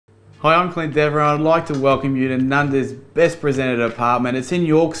Hi, I'm Clint Devereaux. I'd like to welcome you to Nuндah's best presented apartment. It's in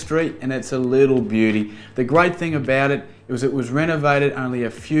York Street and it's a little beauty. The great thing about it was renovated only a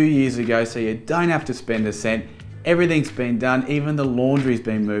few years ago, so you don't have to spend a cent. Everything's been done, even the laundry's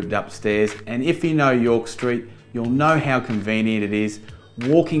been moved upstairs. And if you know York Street, you'll know how convenient it is.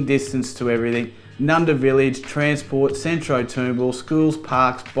 Walking distance to everything. Nundah Village, transport, Centro Toombul, schools,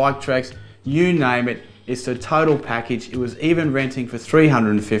 parks, bike tracks, you name it. It's a total package. It was even renting for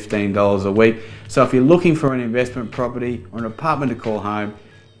 $315 a week. So if you're looking for an investment property or an apartment to call home,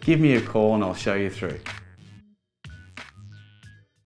 give me a call and I'll show you through.